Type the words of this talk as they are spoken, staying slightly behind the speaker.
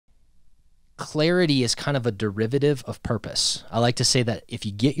clarity is kind of a derivative of purpose. I like to say that if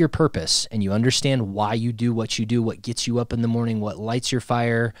you get your purpose and you understand why you do, what gets you up in the morning, what lights your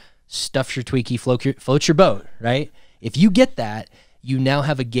fire, stuffs your Twinkie, floats your boat, right? If you get that, you now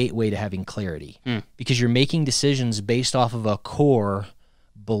have a gateway to having clarity because you're making decisions based off of a core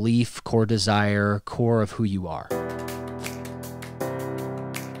belief, core desire, core of who you are.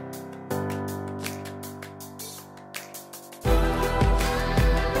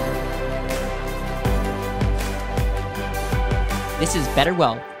 This is Better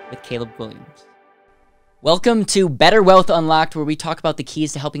Wealth with Caleb Guilliams. Welcome to Better Wealth Unlocked, where we talk about the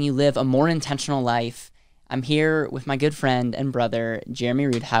keys to helping you live a more intentional life. I'm here with my good friend and brother,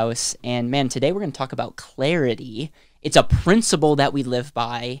 Jereme, and man, today we're going to talk about clarity. It's a principle that we live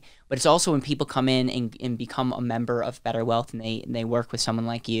by, but it's also when people come in and become a member of Better Wealth and they work with someone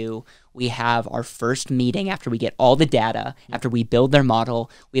like you, we have our first meeting after we get all the data, after we build their model.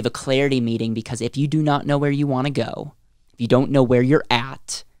 We have a clarity meeting because if you do not know where you want to go, if you don't know where you're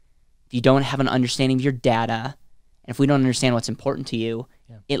at, if you don't have an understanding of your data, and if we don't understand what's important to you,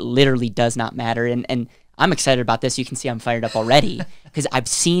 it literally does not matter. And I'm excited about this. You can see I'm fired up already because I've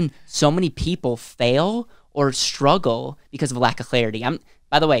seen so many people fail or struggle because of lack of clarity. I'm,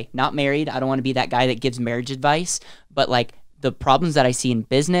 by the way, not married. I don't want to be that guy that gives marriage advice, but like the problems that I see in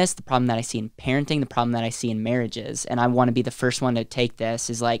business, the problem that I see in parenting, the problem that I see in marriages, and I want to be the first one to take this,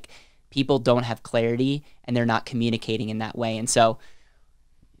 is like people don't have clarity and they're not communicating in that way. And so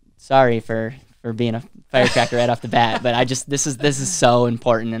sorry for being a firecracker right off the bat, but this is so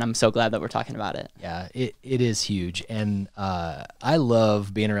important, and I'm so glad that we're talking about it. Yeah, it is huge. And I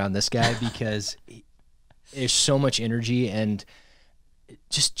love being around this guy because there's so much energy and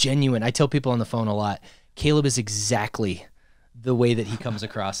just genuine. I tell people on the phone a lot, Caleb is exactly the way that he comes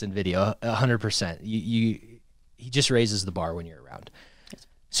across in video, 100%. He just raises the bar when you're around.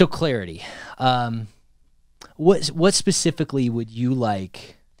 So clarity. What specifically would you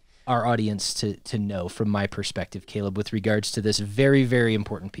like our audience to know from my perspective, Caleb, with regards to this very, very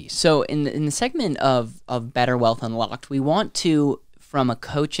important piece? So in the segment of Better Wealth Unlocked, we want to, from a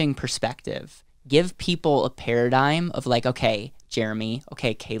coaching perspective, give people a paradigm of like, okay, Jereme,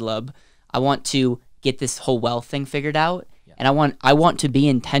 okay, Caleb, I want to get this whole wealth thing figured out, and I want to be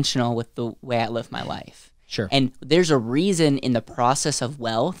intentional with the way I live my life. Sure. And there's a reason in the process of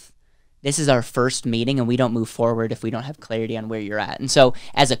wealth, this is our first meeting and we don't move forward if we don't have clarity on where you're at. And so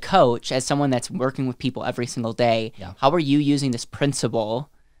as a coach, as someone that's working with people every single day, how are you using this principle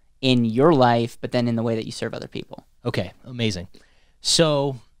in your life, but then in the way that you serve other people? Okay, amazing.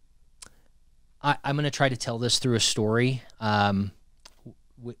 So I'm going to try to tell this through a story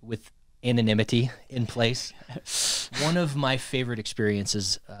with anonymity in place. One of my favorite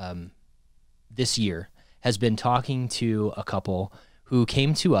experiences this year has been talking to a couple who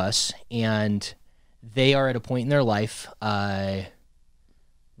came to us, and they are at a point in their life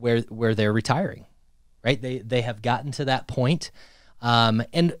where they're retiring, right? They have gotten to that point.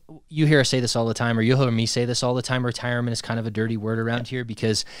 And you hear us say this all the time, or you'll hear me say this all the time, retirement is kind of a dirty word around here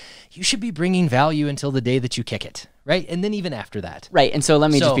because you should be bringing value until the day that you kick it, right? And then even after that. Right, and so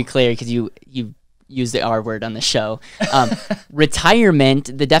let me just be clear, because you use the R word on the show.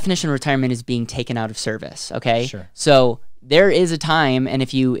 Retirement, the definition of retirement is being taken out of service, okay? Sure. So there is a time, and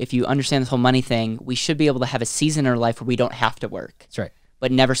if you understand this whole money thing, we should be able to have a season in our life where we don't have to work. That's right.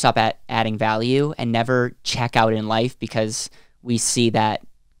 But never stop adding value and never check out in life, because we see that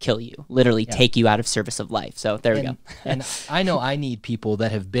kill you, literally take you out of service of life. So there we go. And I know I need people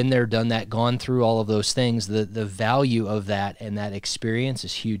that have been there, done that, gone through all of those things. The value of that and that experience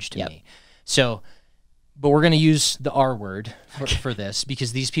is huge to me. So, but we're going to use the R word for this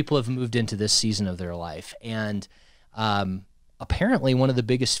because these people have moved into this season of their life. And apparently one of the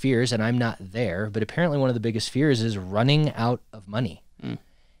biggest fears, and I'm not there, but apparently one of the biggest fears is running out of money.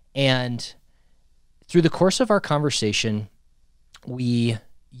 And through the course of our conversation, we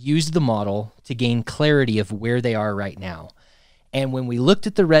used the model to gain clarity of where they are right now. And when we looked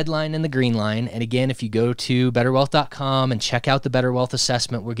at the red line and the green line, and again, if you go to betterwealth.com and check out the Better Wealth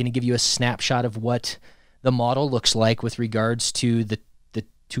assessment, we're going to give you a snapshot of what the model looks like with regards to the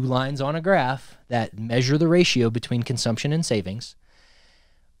two lines on a graph that measure the ratio between consumption and savings.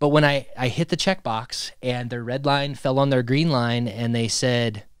 But when I hit the checkbox and their red line fell on their green line and they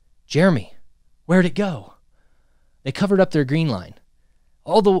said, Jereme, where'd it go? They covered up their green line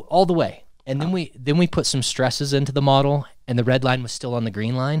all the way. And then we put some stresses into the model, and the red line was still on the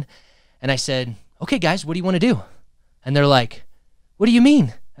green line. And I said, okay, guys, what do you want to do? And they're like, what do you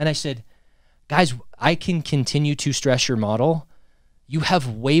mean? And I said, guys, I can continue to stress your model. You have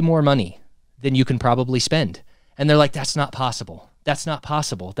way more money than you can probably spend. And they're like, that's not possible. That's not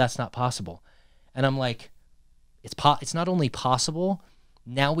possible. That's not possible. And I'm like, it's not only possible,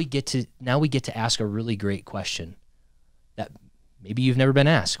 now we get to ask a really great question that maybe you've never been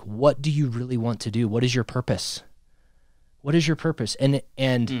asked. What do you really want to do? What is your purpose? What is your purpose? And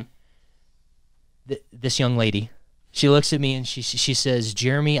this young lady, she looks at me and she says,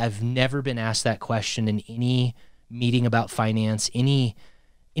 Jereme, I've never been asked that question in any meeting about finance,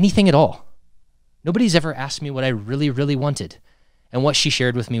 anything at all. Nobody's ever asked me what I really, really wanted. And what she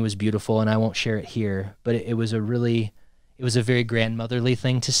shared with me was beautiful, and I won't share it here, but it was a very grandmotherly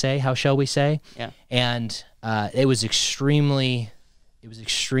thing to say, how shall we say? Yeah. And it was extreme.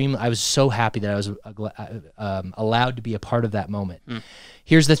 I was so happy that I was allowed to be a part of that moment.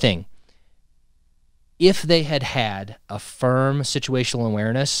 Here's the thing. If they had a firm situational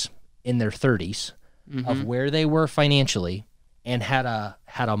awareness in their 30s of where they were financially and had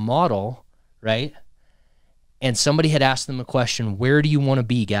a model, right? And somebody had asked them a question, where do you want to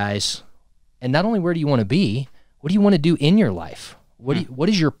be, guys? And not only where do you want to be, what do you want to do in your life? What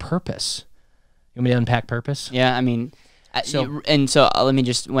is your purpose? You want me to unpack purpose? Yeah, I mean, so let me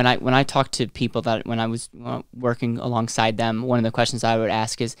just, when I talk to people that when I was working alongside them, one of the questions I would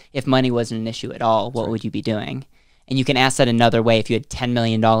ask is, if money wasn't an issue at all, what would you be doing? And you can ask that another way. If you had $10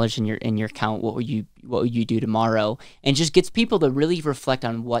 million in your account, what would you do tomorrow? And just gets people to really reflect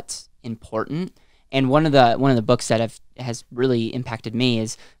on what's important. And one of the books that has really impacted me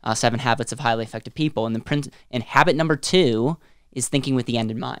is 7 Habits of Highly Effective People. And habit number 2 is thinking with the end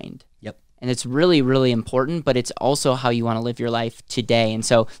in mind. Yep. And it's really, really important, but it's also how you want to live your life today. And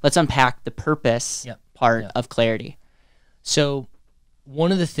so let's unpack the purpose part of clarity. So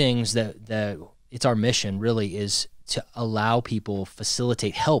one of the things that it's our mission really is to allow people,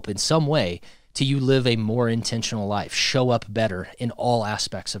 facilitate, help in some way to you live a more intentional life, show up better in all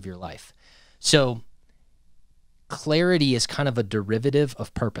aspects of your life. So clarity is kind of a derivative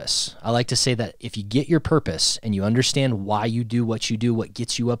of purpose. I like to say that if you get your purpose and you understand why you do, what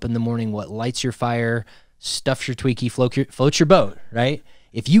gets you up in the morning, what lights your fire, stuffs your Twinkie, floats your boat, right?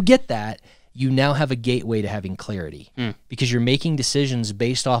 If you get that, you now have a gateway to having clarity because you're making decisions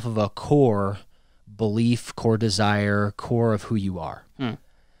based off of a core belief, core desire, core of who you are.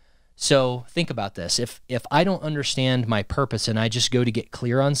 So think about this. If I don't understand my purpose and I just go to get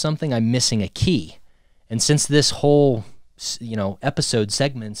clear on something, I'm missing a key. And since this whole episode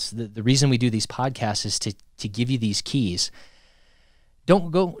segments, the reason we do these podcasts is to give you these keys.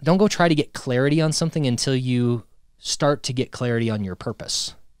 Don't go try to get clarity on something until you start to get clarity on your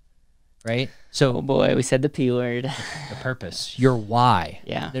purpose. Right? So oh boy, we said the P word. The purpose, your why.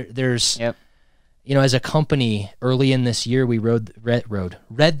 Yeah. There's as a company, early in this year, we read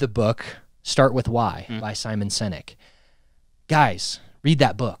the book Start With Why by Simon Sinek. Guys, read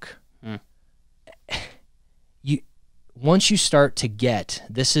that book. Once you start to get,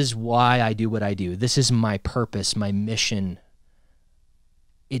 this is why I do what I do, this is my purpose, my mission,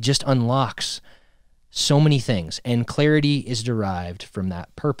 it just unlocks so many things. And clarity is derived from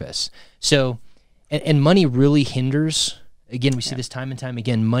that purpose. So, and money really hinders. Again, we see this time and time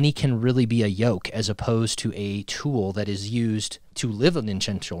again. Money can really be a yoke as opposed to a tool that is used to live an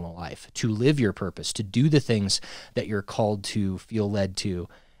intentional life, to live your purpose, to do the things that you're called to, feel led to,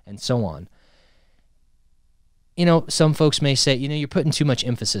 and so on. Some folks may say, you're putting too much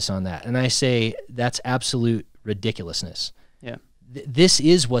emphasis on that. And I say, that's absolute ridiculousness. Yeah. This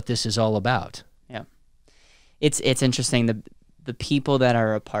is what this is all about. Yeah. It's interesting. The people that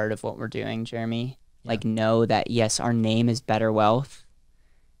are a part of what we're doing, Jereme, know that, yes, our name is BetterWealth.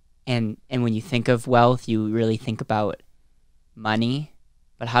 And when you think of wealth, you really think about money.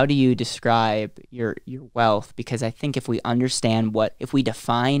 But how do you describe your wealth? Because I think if we understand if we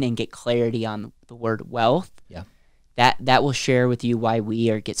define and get clarity on the word wealth, that will share with you why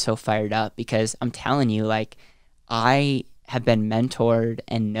we get so fired up. Because I'm telling you, I have been mentored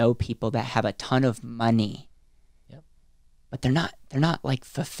and know people that have a ton of money, but they're not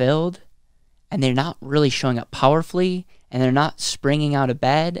fulfilled. And they're not really showing up powerfully, and they're not springing out of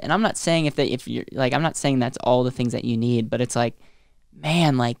bed. And I'm not saying I'm not saying that's all the things that you need, but it's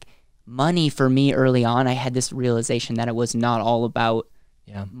money for me early on, I had this realization that it was not all about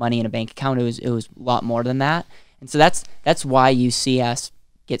money in a bank account. It was a lot more than that. And so that's why you see us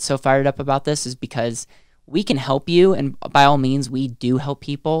get so fired up about this, is because we can help you. And by all means, we do help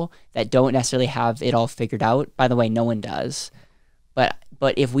people that don't necessarily have it all figured out. By the way, no one does.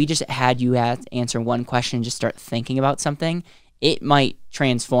 But if we just had you answer one question and just start thinking about something, it might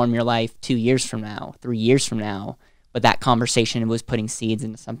transform your life 2 years from now, 3 years from now. But that conversation was putting seeds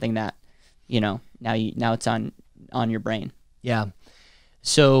into something that, now it's on your brain. Yeah.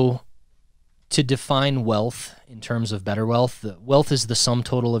 So to define wealth in terms of better wealth, wealth is the sum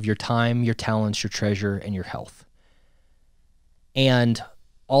total of your time, your talents, your treasure, and your health. And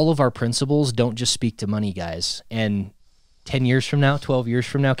all of our principles don't just speak to money, guys. And 10 years from now, 12 years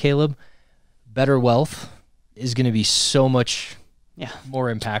from now, Caleb, better wealth is going to be so much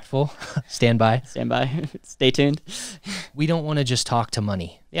more impactful. Stand by. Stand by. Stay tuned. We don't want to just talk to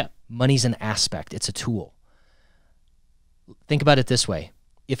money. Yeah. Money's an aspect. It's a tool. Think about it this way.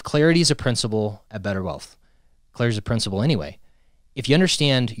 If clarity is a principle at Better Wealth, clarity is a principle anyway. If you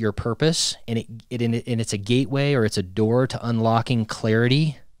understand your purpose and it's a gateway or it's a door to unlocking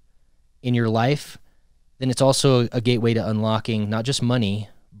clarity in your life, then it's also a gateway to unlocking not just money,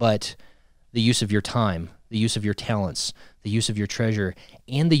 but the use of your time, the use of your talents, the use of your treasure,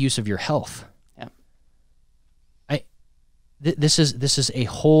 and the use of your health. Yeah. This is a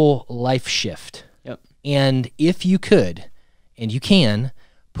whole life shift. Yep. And if you could, and you can,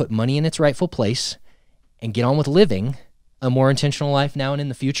 put money in its rightful place and get on with living a more intentional life now and in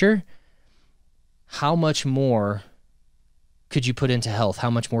the future, how much more could you put into health? How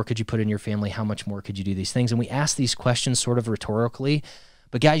much more could you put in your family? How much more could you do these things? And we ask these questions sort of rhetorically,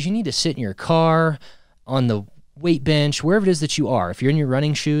 but guys, you need to sit in your car, on the weight bench, wherever it is that you are. If you're in your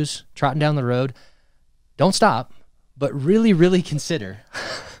running shoes, trotting down the road, don't stop, but really, really consider,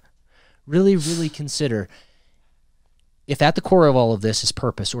 really consider if at the core of all of this is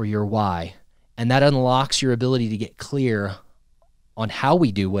purpose or your why, and that unlocks your ability to get clear on how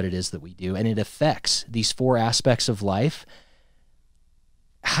we do what it is that we do, and it affects these 4 aspects of life,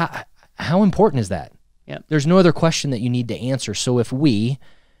 how important is that? Yep. There's no other question that you need to answer. So if we,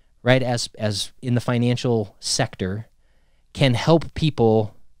 right, as in the financial sector, can help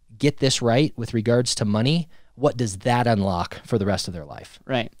people get this right with regards to money, what does that unlock for the rest of their life?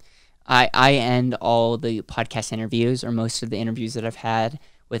 Right. I end all the podcast interviews, or most of the interviews that I've had,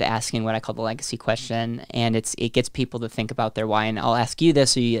 with asking what I call the legacy question, and it gets people to think about their why. And I'll ask you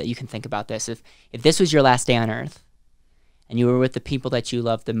this so you can think about this. If this was your last day on earth, and you were with the people that you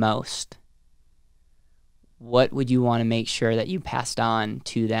love the most, what would you want to make sure that you passed on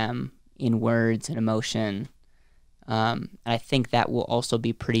to them in words and emotion? I think that will also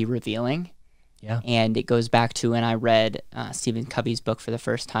be pretty revealing. Yeah. And it goes back to when I read Stephen Covey's book for the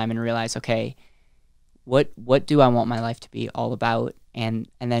first time and realized, okay, what do I want my life to be all about? And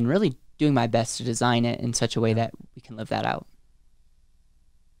then really doing my best to design it in such a way that we can live that out.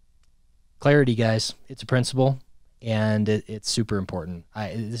 Clarity, guys. It's a principle, and it's super important.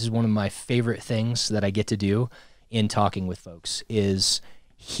 This is one of my favorite things that I get to do in talking with folks is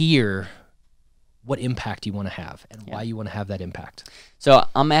hear what impact you want to have and why you want to have that impact. So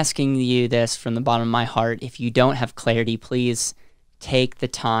I'm asking you this from the bottom of my heart. If you don't have clarity, please take the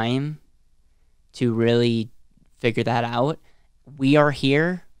time to really figure that out. We are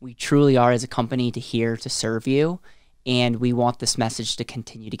here. We truly are, as a company, here to serve you, and we want this message to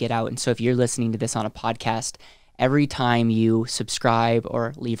continue to get out. And so if you're listening to this on a podcast, every time you subscribe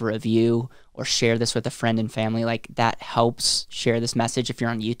or leave a review or share this with a friend and family, like, that helps share this message. If you're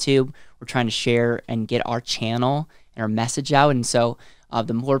on YouTube, we're trying to share and get our channel and our message out. And so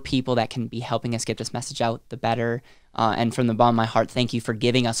the more people that can be helping us get this message out, the better. And from the bottom of my heart, thank you for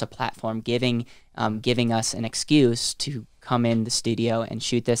giving us a platform, giving us an excuse to come in the studio and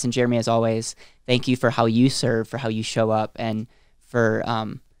shoot this. And Jereme, as always, thank you for how you serve, for how you show up, and for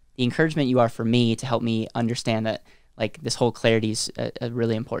the encouragement you are for me to help me understand that, like, this whole clarity is a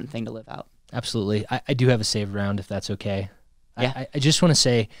really important thing to live out. Absolutely. I do have a save round, if that's okay. Yeah. I just want to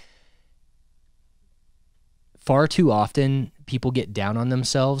say, far too often people get down on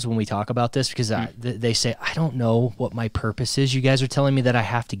themselves when we talk about this because they say, I don't know what my purpose is. You guys are telling me that I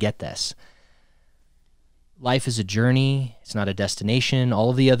have to get this. Life is a journey. It's not a destination. All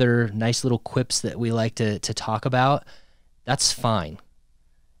of the other nice little quips that we like to talk about, that's fine.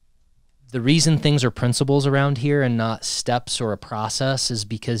 The reason things are principles around here and not steps or a process is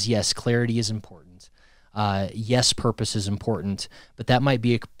because, yes, clarity is important. Yes, purpose is important, but that might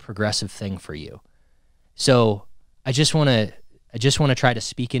be a progressive thing for you. So I just want to try to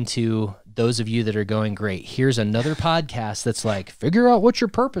speak into those of you that are going, great, here's another podcast that's like, figure out what your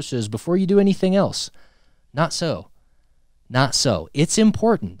purpose is before you do anything else. Not so. Not so. It's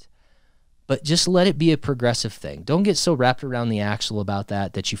important, but just let it be a progressive thing. Don't get so wrapped around the axle about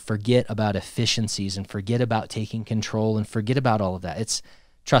that you forget about efficiencies and forget about taking control and forget about all of that.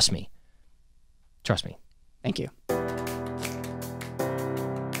 Trust me. Trust me. Thank you.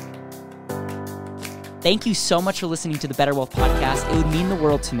 Thank you so much for listening to the Better Wealth Podcast. It would mean the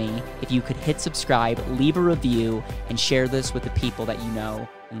world to me if you could hit subscribe, leave a review, and share this with the people that you know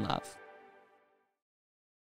and love.